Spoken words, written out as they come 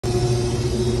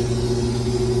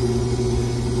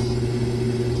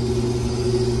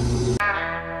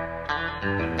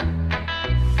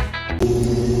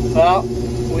Well,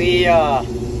 we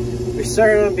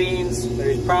started on beans.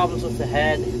 There's problems with the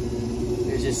head.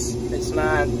 It's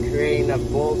not creating enough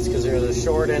bolts because there's a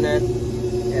short in it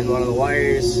and one of the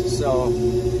wires. So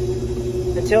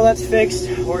until that's fixed,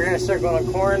 we're gonna start going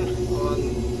on corn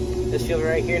on this field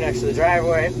right here next to the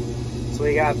driveway. So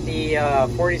we got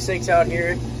the 46 out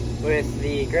here with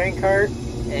the grain cart,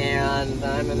 and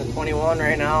I'm in the 21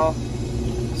 right now.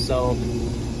 So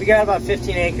we got about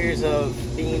 15 acres of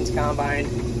beans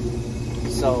combined.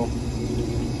 So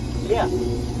yeah,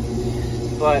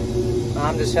 but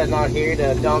I'm just heading out here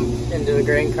to dump into the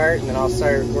grain cart, and then I'll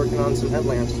start working on some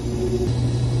headlands.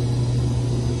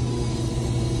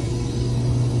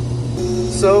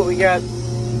 So we got,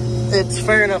 it's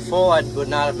fair enough full. I would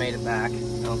not have made it back,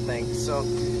 I don't think. So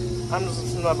I'm just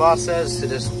listening to my boss says to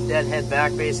just deadhead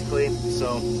back basically.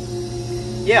 So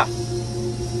yeah,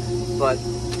 but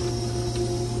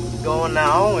going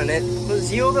now, and it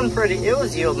was yielding pretty good,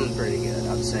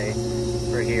 I'd say,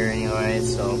 for here anyway.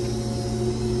 So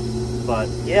but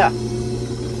yeah,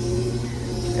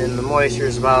 and the moisture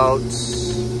is about,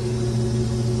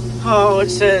 oh,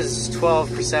 it says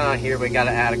 12% on here, but got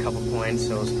to add a couple points,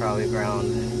 so it's probably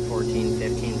around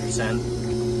 14-15%.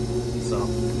 So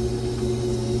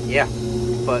yeah,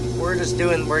 but we're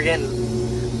getting,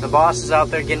 the boss is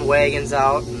out there getting wagons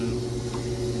out, and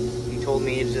he told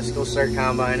me to just go start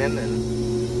combining, and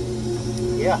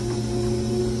yeah,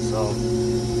 so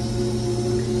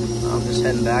I'm just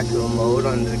heading back to unload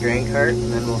onto the grain cart,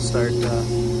 and then we'll start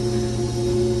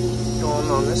going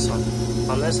on this one,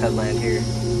 on this headland here.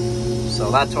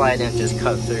 So that's why I didn't just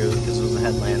cut through, because it was a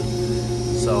headland.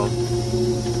 So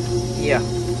yeah,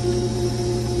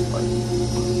 but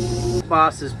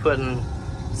boss is putting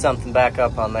something back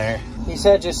up on there. He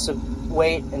said just to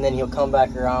wait, and then he'll come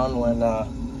back around when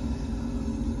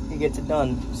he gets it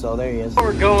done. So there he is.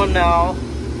 We're going now.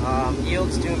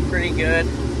 Yield's doing pretty good.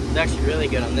 It's actually really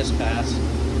good on this pass,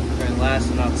 for the last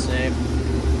one I'd say.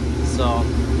 So,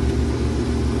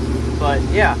 but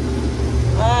yeah,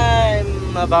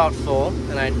 I'm about full,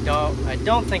 and I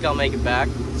don't think I'll make it back.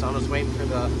 So I'm just waiting for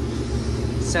the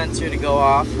sensor to go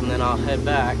off, and then I'll head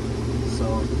back.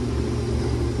 So,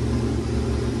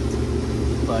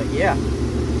 but yeah.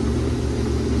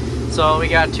 So we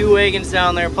got 2 wagons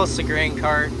down there plus the grain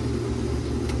cart.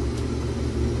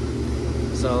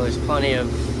 So there's plenty of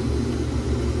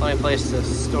place to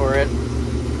store it,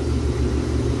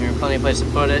 and plenty of place to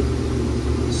put it.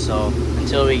 So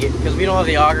until we get, because we don't have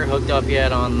the auger hooked up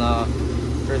yet on the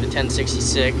for the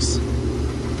 1066.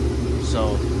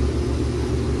 So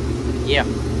yeah,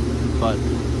 but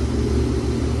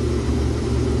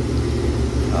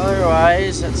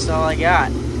otherwise that's all I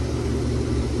got.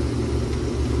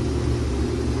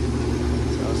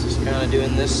 So I was just kind of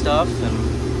doing this stuff and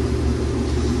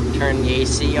turn the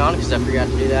AC on because I forgot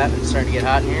to do that. It's starting to get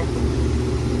hot in here.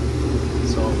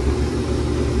 So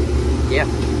yeah,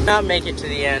 not make it to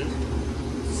the end.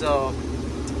 So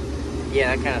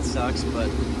yeah, that kind of sucks,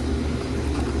 but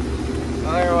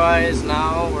otherwise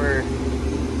now we're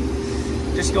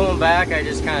just going back. I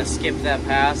just kind of skipped that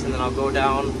pass, and then I'll go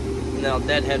down, and then I'll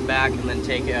deadhead back, and then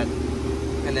take it,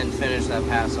 and then finish that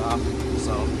pass off.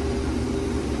 So,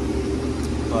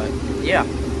 but yeah.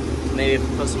 Maybe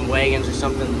put some wagons or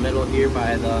something in the middle here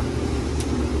by the,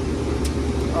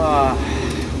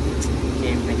 can't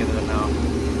even think of it now,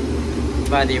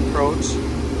 by the approach,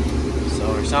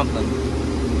 so, or something.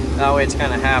 That way it's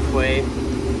kind of halfway.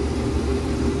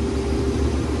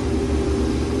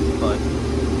 But,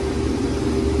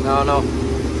 I don't know,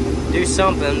 do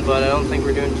something, but I don't think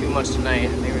we're doing too much tonight. I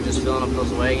think we're just filling up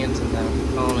those wagons and then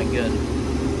calling it good.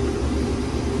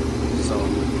 So,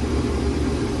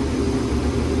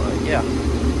 yeah.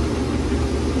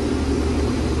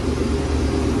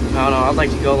 I don't know, I'd like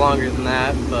to go longer than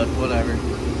that, but whatever.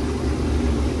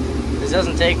 This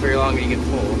doesn't take very long to get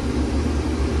full.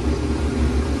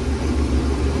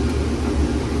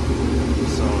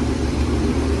 So.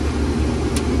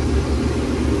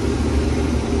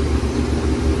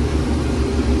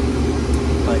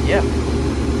 But yeah.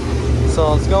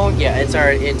 So it's going, yeah, it's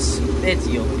already, it's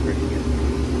yielding pretty good.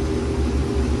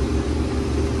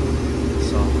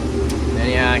 And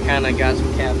yeah, I kind of got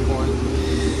some cap corn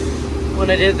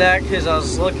when I did that, because I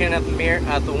was looking at the mirror,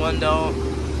 at the window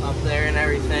up there and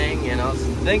everything, and I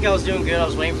think I was doing good. I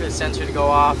was waiting for the sensor to go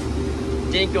off.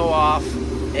 It didn't go off,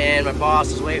 and my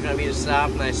boss was waving at me to stop,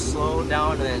 and I slowed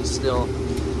down, and then still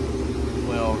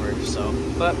went over. So,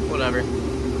 but whatever.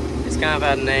 It's kind of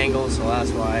at an angle, so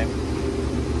that's why.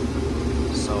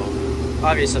 So,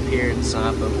 obvious up here it's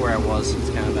not, but where I was, it's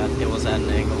kind of at, it was at an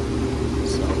angle.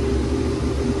 So.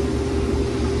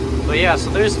 But yeah, so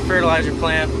there's the fertilizer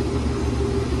plant.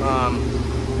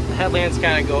 The headlands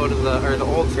kind of go to the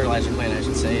old fertilizer plant, I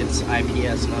should say. It's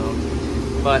IPS now.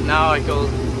 But now it goes,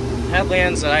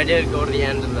 headlands that I did go to the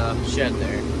end of the shed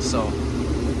there, so.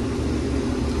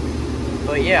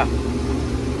 But yeah.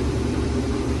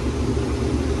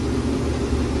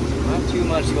 Not too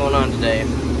much going on today.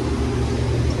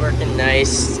 Working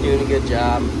nice, doing a good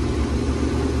job.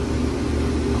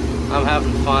 I'm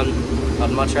having fun.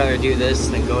 I'd much rather do this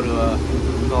than go to a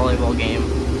volleyball game,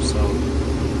 so.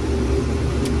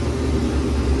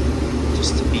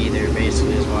 Just to be there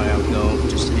basically is why I would go,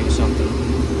 just to do something.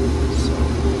 So.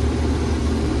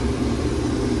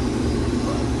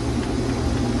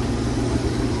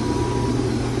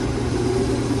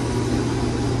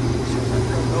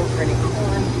 Go for any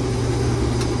corn.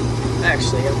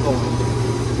 Actually, I'm going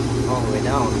all the way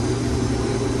down.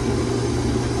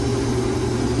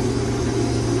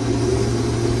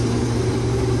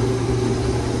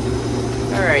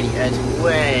 Alrighty, guys,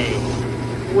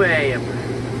 way up there.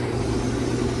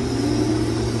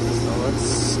 So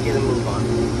let's get a move on.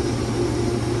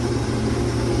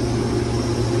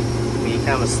 It'll be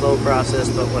kind of a slow process,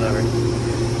 but whatever.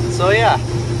 So yeah,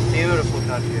 beautiful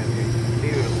country up here,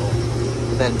 beautiful.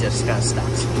 But then just kind of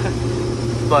stops.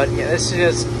 But yeah, this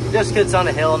is just gets on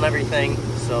a hill and everything.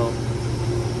 So,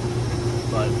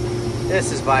 but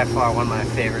this is by far one of my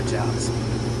favorite jobs,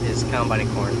 is combining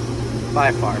corn,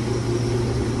 by far.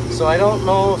 So I don't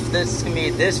know if this is gonna be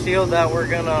this field that we're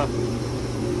gonna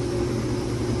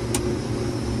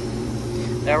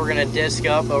disc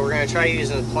up, but we're gonna try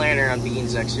using a planter on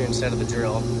beans next year instead of the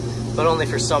drill, but only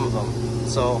for some of them.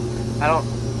 So I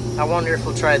wonder if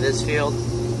we'll try this field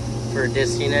for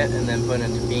disking it and then put it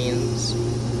into beans,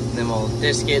 and then we'll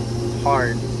disc it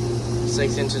hard,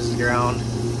 6 inches of ground,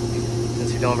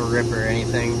 since we don't have a ripper or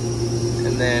anything,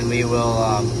 and then we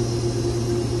will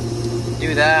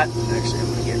do that. Actually, I'm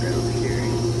gonna get right over here.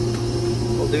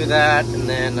 We'll do that, and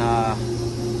then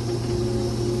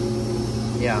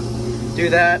yeah, do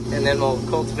that, and then we'll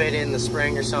cultivate it in the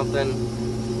spring or something,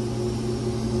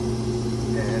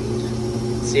 and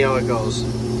see how it goes.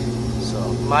 So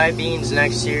my beans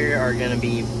next year are gonna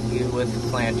be with the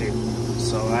planter,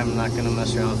 so I'm not gonna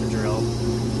mess around with the drill.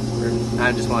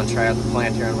 I just want to try out the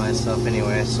planter on my stuff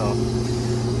anyway. So,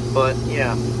 but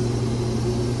yeah.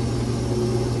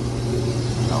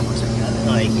 Almost I got it.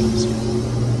 Oh, you can see it.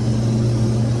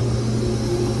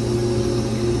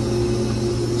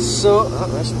 So, oh,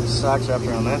 there's some socks wrapped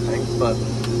around that thing, but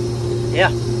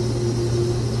yeah.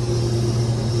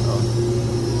 So,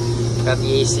 got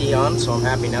the AC on, so I'm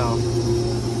happy now.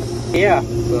 Yeah,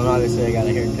 well, obviously I got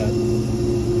a haircut,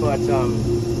 but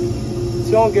it's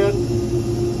going good.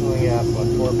 Only got what,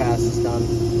 4 passes done.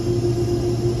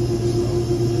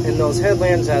 And those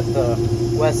headlands at the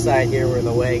west side here, where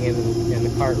the wagon and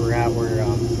the cart were at, where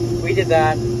we did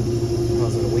that.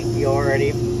 Was it a week ago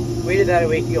already? We did that a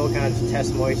week ago, kind of to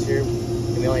test moisture,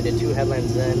 and we only did 2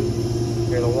 headlands then.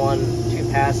 They're the 2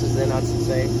 passes then, I should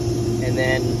say, and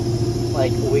then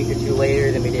like a week or 2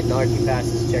 later, then we did another 2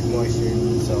 passes to check moisture.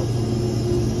 So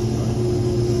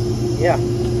yeah,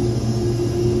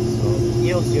 so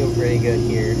yield's doing pretty good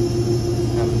here.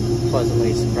 I'm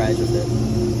pleasantly surprised with it.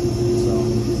 So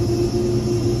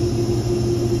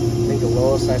I think the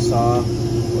lowest I saw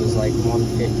was like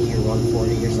 150 or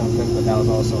 140 or something, but that was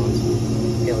also on some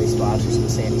hilly spots or some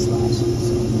sandy spots. So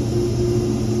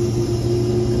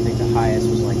I think the highest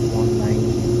was like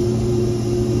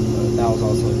 190, but that was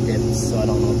also a dip, so I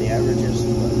don't know what the average is.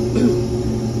 But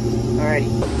alrighty,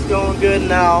 it's going good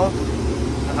now.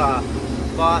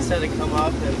 Boss had to come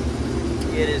up and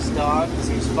get his dog because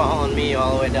he's following me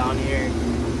all the way down here,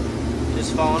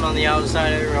 just following on the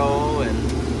outside of the row, and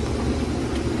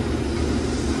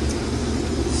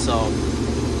so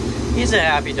he's a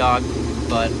happy dog,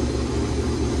 but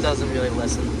doesn't really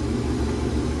listen.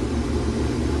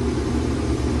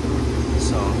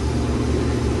 So,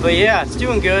 but yeah, it's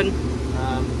doing good.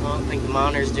 I don't think the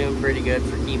monitor's doing pretty good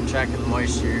for keeping track of the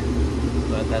moisture,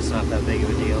 but that's not that big of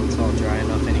a deal. It's all dry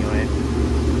enough anyway.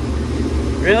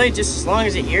 Really, just as long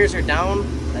as the ears are down,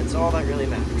 that's all that really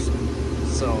matters.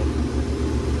 So,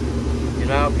 in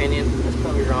my opinion, that's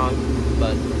probably wrong,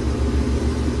 but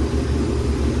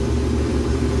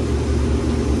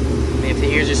if the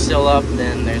ears are still up,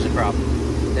 then there's a problem.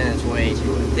 Then it's way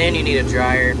too wet. Then you need a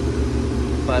dryer.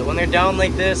 But when they're down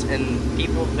like this, and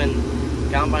people have been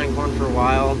combining corn for a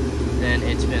while, then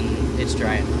it's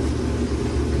dry enough.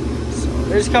 So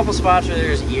there's a couple spots where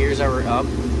there's ears that were up,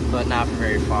 but not for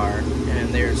very far.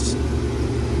 And there's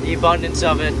the abundance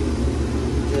of it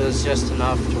was just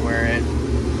enough to where it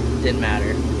didn't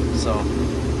matter. So,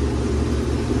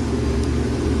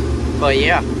 but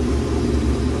yeah.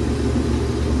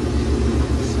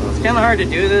 kind of hard to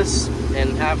do this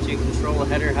and have to control the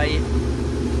header height.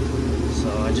 So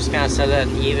I just kind of set it at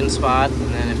an even spot,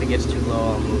 and then if it gets too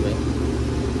low, I'll move it.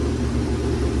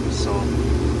 So,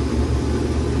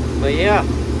 but yeah,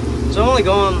 so I'm only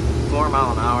going 4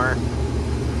 miles an hour,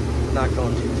 not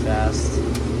going too fast.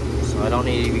 So I don't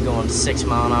need to be going 6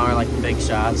 miles an hour like the big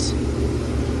shots.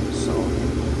 So,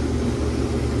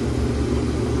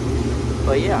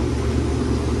 but yeah,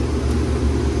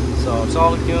 so it's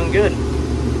all doing good.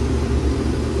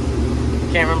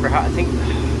 Can't remember how, I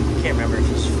can't remember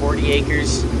if it's 40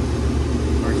 acres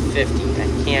or 50. I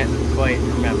can't quite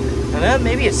remember. And then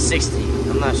maybe it's 60.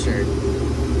 I'm not sure.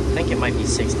 I think it might be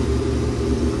 60.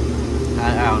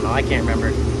 I don't know. I can't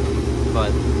remember.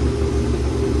 But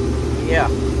yeah.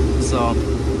 So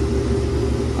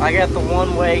I got the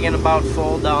one wagon about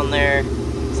full down there.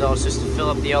 So it's just to fill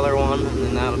up the other one, and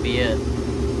then that'll be it.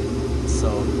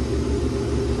 So,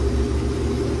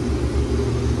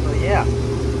 but yeah.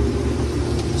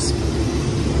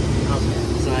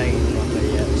 It's not even up there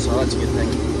yet, so that's a good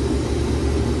thing.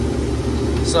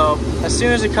 So as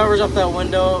soon as it covers up that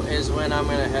window is when I'm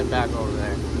gonna head back over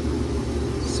there.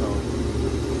 So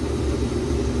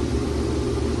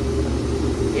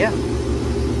yeah,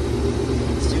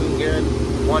 it's doing good.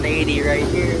 180 right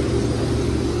here.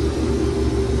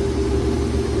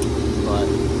 But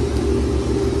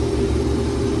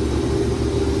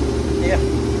yeah.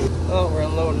 Oh, we're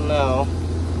unloading now.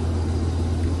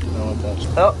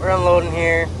 Oh, we're unloading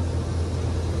here.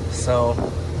 So,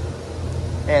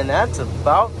 and that's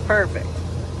about perfect.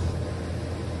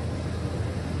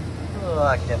 Oh,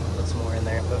 I could definitely put some more in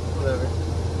there, but whatever.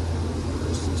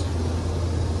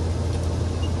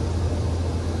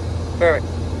 Perfect.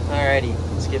 Alrighty,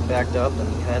 let's get backed up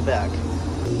and head back.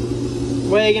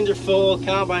 Wagons are full,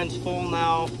 combine's full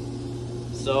now.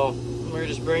 So, we're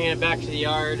just bringing it back to the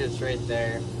yard. It's right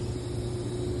there.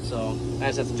 So I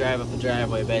just have to drive up the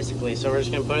driveway basically. So we're just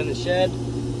gonna put it in the shed.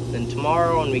 Then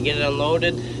tomorrow when we get it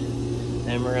unloaded,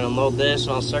 then we're gonna load this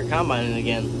and I'll start combining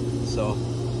again. So,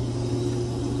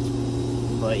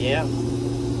 but yeah.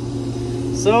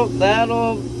 So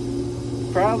that'll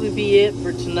probably be it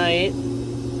for tonight.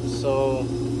 So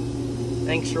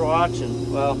thanks for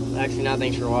watching. Well, actually not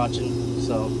thanks for watching.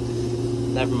 So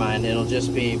never mind. It'll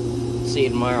just be see you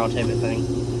tomorrow type of thing.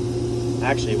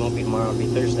 Actually, it won't be tomorrow, it'll be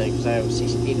Thursday because I have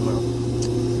CCP tomorrow.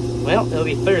 Well, it'll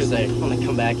be Thursday when I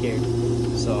come back here.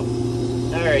 So,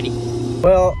 alrighty.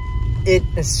 Well,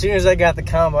 as soon as I got the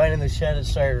combine in the shed, it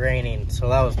started raining. So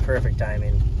that was perfect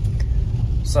timing.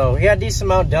 So we got a decent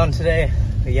amount done today.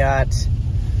 We got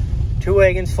 2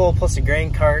 wagons full plus a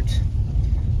grain cart.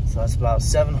 So that's about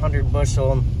 700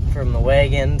 bushel from the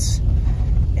wagons.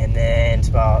 And then it's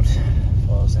about,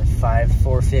 what was it,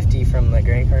 450 from the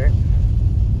grain cart.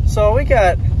 So we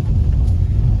got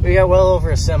well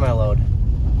over a semi-load.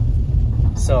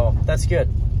 So that's good.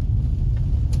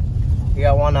 We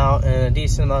got one out and a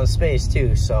decent amount of space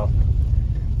too, so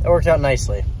that worked out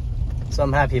nicely. So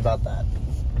I'm happy about that.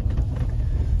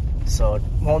 So it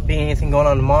won't be anything going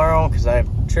on tomorrow because I have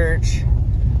church,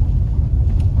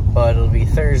 but it'll be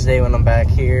Thursday when I'm back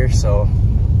here, so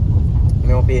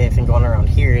there won't be anything going around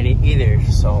here either,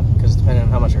 so because depending on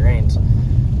how much it rains.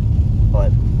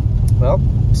 But well,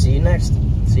 see you next.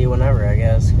 See you whenever, I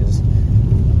guess, because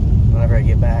whenever I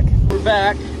get back. We're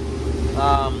back.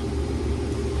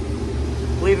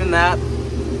 Leaving that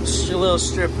little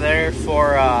strip there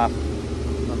for,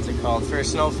 what's it called? For a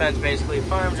snow fence, basically.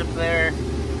 Farms up there.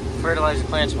 Fertilizer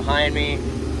plants behind me.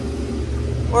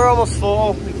 We're almost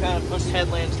full. We kind of pushed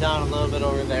headlands down a little bit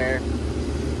over there.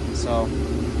 So,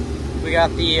 we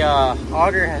got the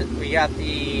auger, we got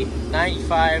the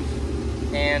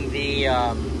 95 and the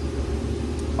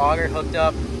auger hooked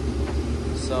up.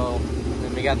 So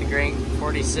then we got the grain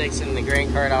 46 and the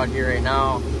grain cart out here right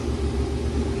now,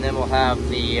 and then we'll have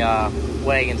the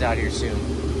wagons out here soon,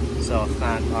 so if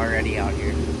not already out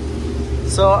here.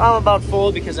 So I'm about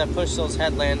full because I pushed those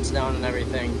headlands down and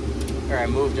everything, or I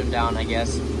moved them down, I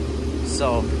guess.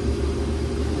 So,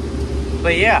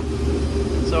 but yeah,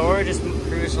 so we're just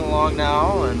cruising along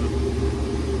now, and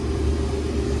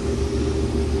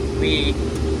we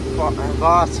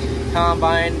bought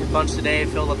combine a bunch today,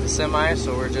 filled up the semi,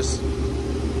 so we're just,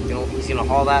 you know, he's gonna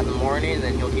haul that in the morning, and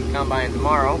then he'll keep combine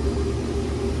tomorrow.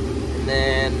 And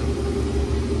then,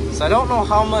 so I don't know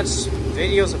how much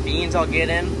videos of beans I'll get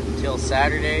in until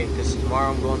Saturday, because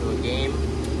tomorrow I'm going to a game,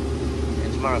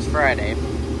 and tomorrow's Friday,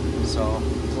 so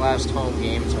it's the last home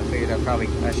game, so I figured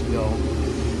I should go.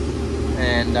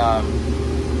 And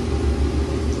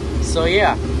so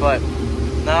yeah, but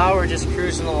now we're just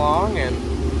cruising along and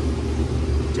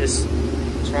just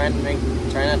trying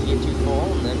not to get too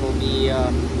full, and then we'll be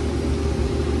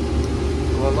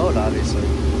one load, obviously.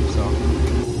 So,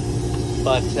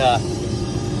 but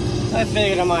I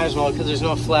figured I might as well, because there's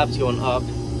no flaps going up.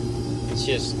 It's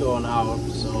just going out,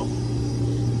 so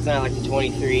it's not like the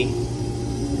 23.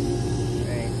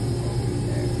 Right.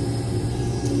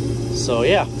 So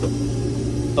yeah,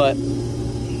 but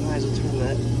might as well turn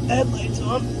that headlights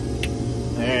on.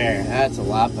 There, that's a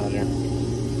lot better.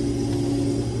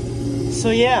 So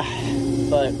yeah,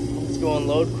 but let's go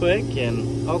unload quick,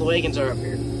 and all the wagons are up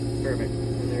here. Perfect.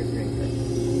 And they're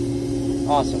green.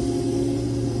 Awesome.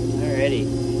 Alrighty,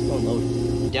 let's go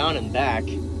unload. Down and back.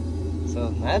 So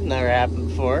that never happened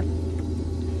before.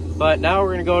 But now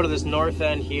we're gonna go to this north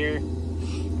end here,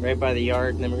 right by the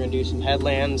yard, and then we're gonna do some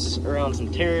headlands around some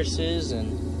terraces,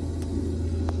 and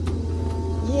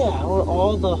yeah,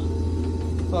 all the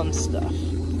fun stuff.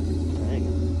 Hang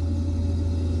on.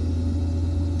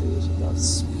 Do this without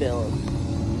spilling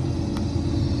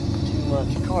too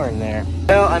much corn there.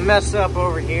 Well, I messed up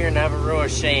over here and I have a row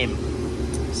of shame.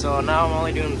 So now I'm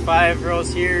only doing 5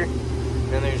 rows here,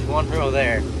 and there's 1 row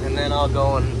there. And then I'll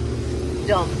go and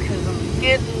dump because I'm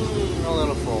getting a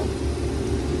little full.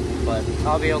 But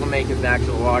I'll be able to make it back to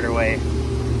the waterway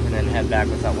and then head back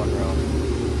with that 1 row.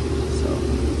 So,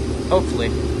 hopefully.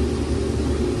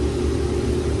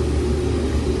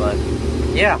 But,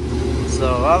 yeah.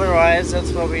 So, otherwise,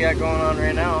 that's what we got going on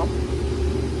right now. A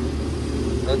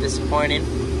little disappointing.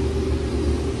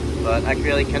 But I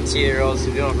really couldn't see the rows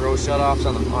because we don't have row shutoffs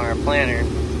on our planner.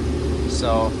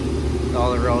 So,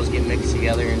 all the rows get mixed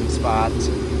together in spots.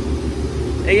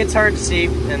 It gets hard to see,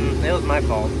 and it was my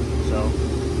fault. So,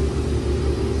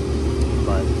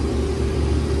 but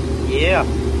yeah,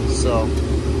 so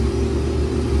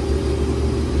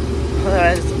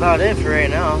that's about it for right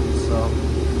now. So,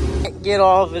 get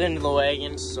all of it into the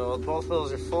wagons. So both of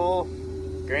those are full.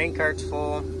 Grain cart's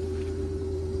full.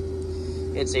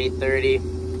 It's 8:30.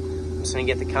 I'm just gonna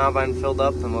get the combine filled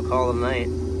up, and we'll call it a night.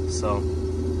 So,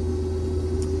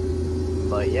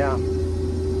 but yeah.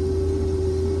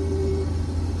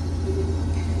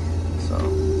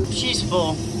 She's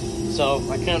full, so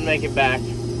I couldn't make it back,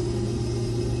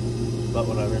 but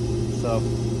whatever. So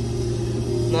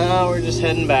now we're just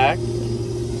heading back.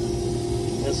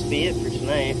 This will be it for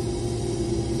tonight.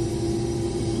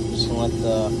 Just gonna let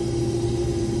the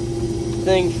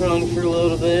thing run for a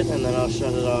little bit, and then I'll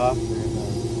shut it off.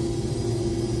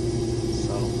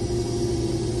 So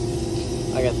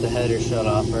I got the header shut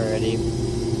off already.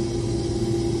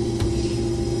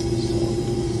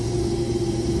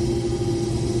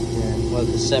 Let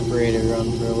the separator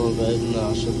run for a little bit, and then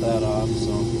I'll shut that off.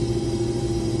 So,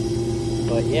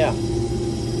 but yeah.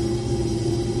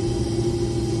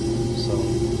 So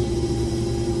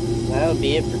that'll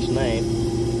be it for tonight.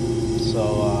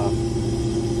 So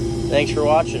thanks for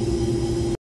watching.